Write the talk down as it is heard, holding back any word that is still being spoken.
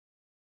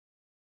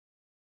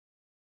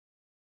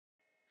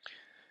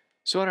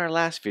So in our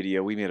last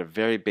video, we made a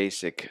very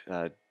basic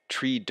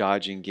tree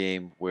dodging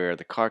game where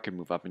the car could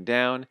move up and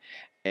down,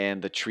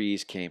 and the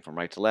trees came from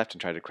right to left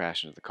and tried to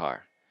crash into the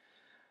car.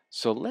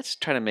 So let's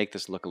try to make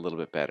this look a little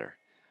bit better.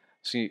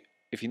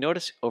 If you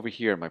notice over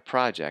here in my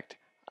project,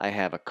 I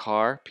have a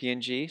car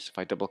PNG. So if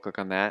I double click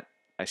on that,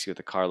 I see what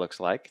the car looks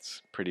like.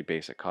 It's a pretty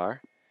basic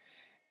car.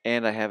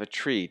 And I have a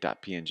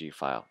tree.png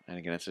file. And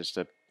again, it's just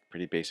a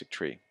pretty basic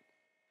tree.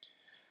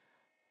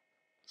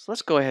 So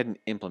let's go ahead and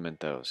implement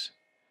those.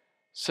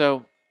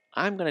 So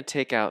I'm going to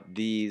take out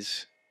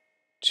these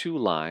two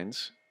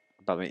lines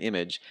about my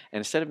image, and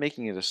instead of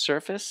making it a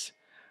surface,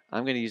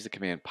 I'm going to use the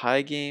command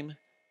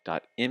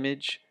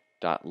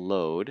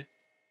pygame.image.load,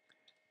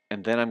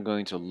 and then I'm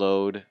going to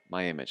load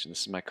my image. And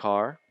this is my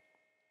car,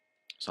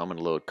 so I'm going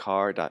to load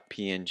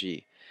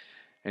car.png.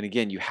 And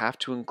again, you have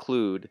to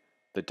include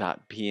the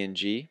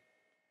 .png,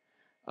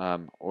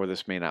 or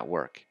this may not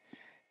work.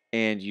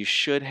 And you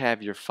should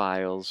have your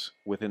files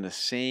within the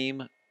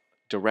same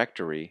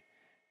directory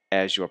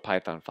as your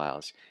Python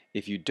files.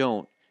 If you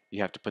don't, you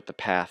have to put the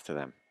path to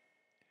them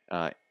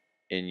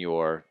in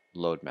your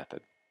load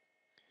method.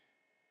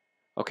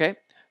 Okay,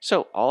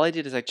 so all I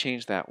did is I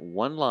changed that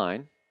one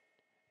line,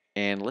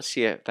 and let's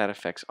see if that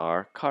affects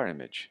our car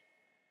image.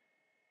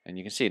 And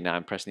you can see now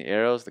I'm pressing the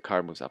arrows, the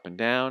car moves up and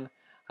down.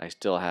 I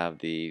still have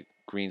the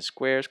green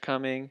squares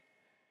coming.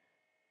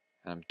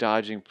 I'm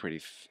dodging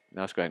pretty.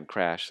 Now let's go ahead and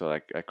crash. So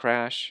I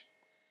crash,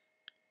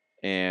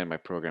 and my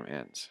program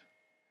ends.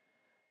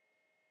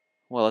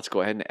 Well, let's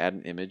go ahead and add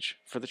an image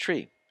for the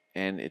tree.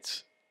 And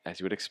it's, as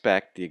you would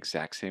expect, the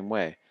exact same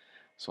way.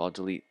 So I'll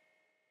delete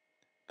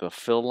the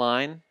fill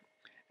line,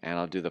 and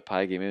I'll do the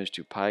Pygame image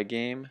to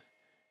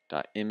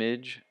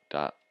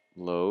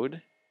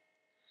pygame.image.load.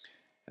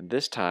 And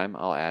this time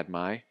I'll add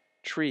my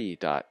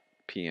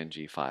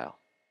tree.png file.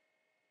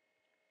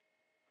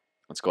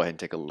 Let's go ahead and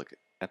take a look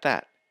at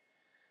that.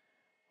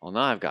 Well,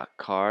 now I've got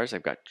cars,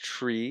 I've got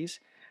trees,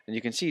 and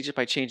you can see just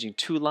by changing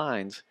two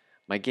lines,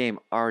 my game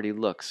already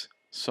looks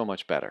so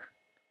much better.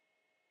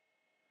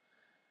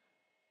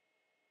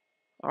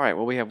 Alright,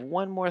 well, we have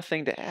one more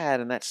thing to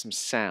add, and that's some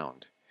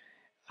sound.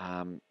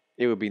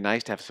 It would be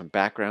nice to have some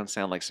background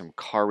sound, like some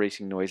car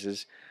racing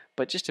noises,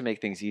 but just to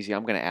make things easy,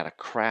 I'm going to add a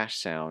crash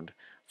sound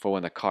for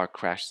when the car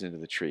crashes into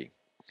the tree.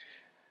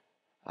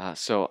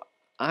 So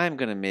I'm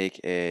going to make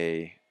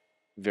a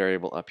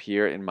variable up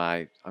here in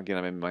my, again,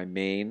 I'm in my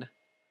main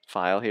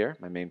file here,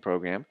 my main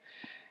program,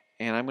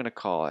 and I'm going to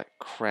call it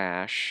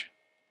crash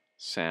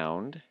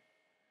sound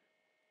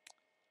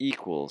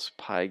equals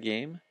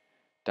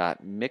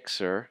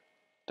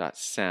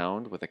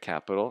pygame.mixer.sound with a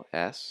capital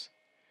S,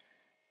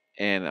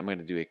 and I'm going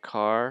to do a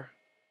car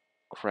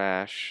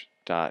crash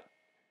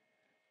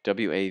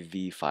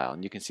 .wav file,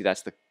 and you can see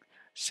that's the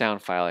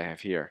sound file I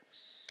have here.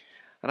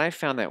 And I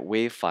found that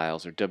WAV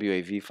files or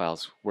WAV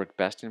files work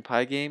best in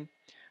Pygame.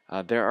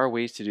 There are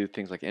ways to do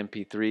things like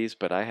MP3s,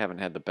 but I haven't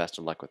had the best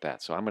of luck with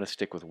that, so I'm going to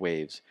stick with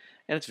waves.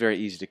 And it's very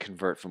easy to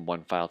convert from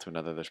one file to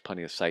another. There's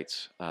plenty of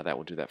sites that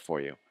will do that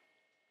for you.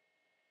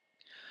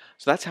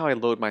 So that's how I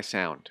load my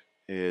sound,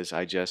 is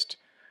I just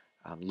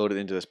load it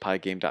into this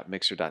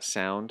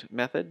pygame.mixer.sound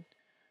method.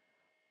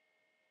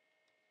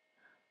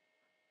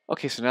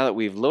 Okay, so now that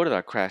we've loaded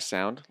our crash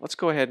sound, let's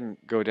go ahead and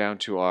go down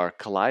to our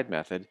collide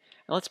method,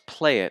 and let's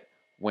play it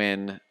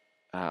when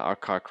our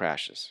car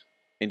crashes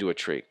into a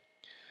tree.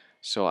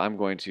 So I'm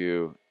going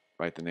to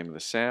write the name of the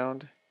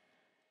sound,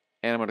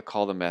 and I'm going to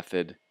call the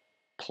method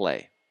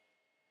play.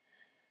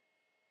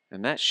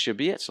 And that should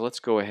be it. So let's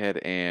go ahead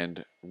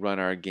and run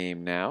our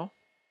game now.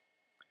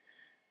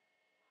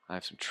 I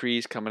have some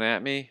trees coming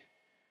at me.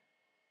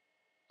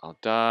 I'll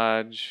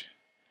dodge.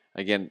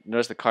 Again,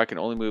 notice the car can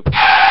only move.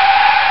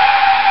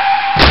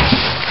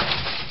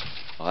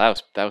 Well,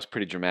 that was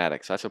pretty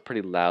dramatic. So that's a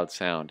pretty loud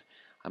sound.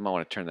 I might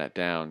want to turn that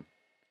down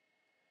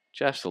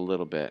just a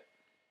little bit.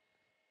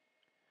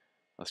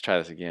 Let's try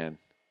this again.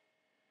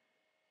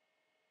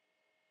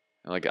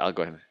 I'll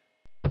go ahead.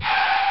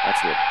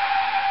 That's it.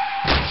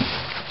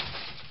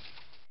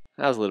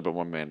 That was a little bit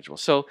more manageable.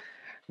 So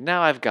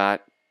now I've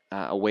got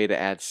a way to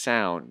add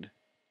sound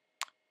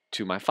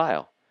to my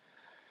file.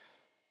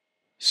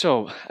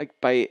 So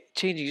by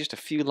changing just a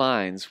few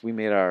lines, we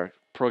made our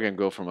program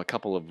go from a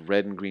couple of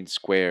red and green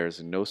squares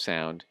and no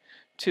sound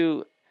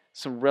to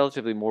some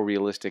relatively more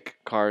realistic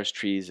cars,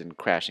 trees, and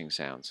crashing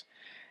sounds.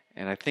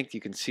 And I think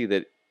you can see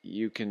that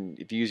you can,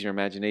 if you use your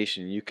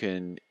imagination, you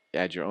can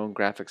add your own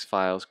graphics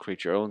files,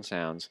 create your own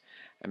sounds,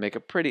 and make a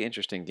pretty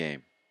interesting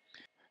game.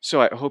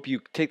 So I hope you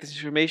take this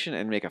information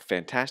and make a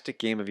fantastic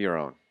game of your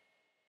own.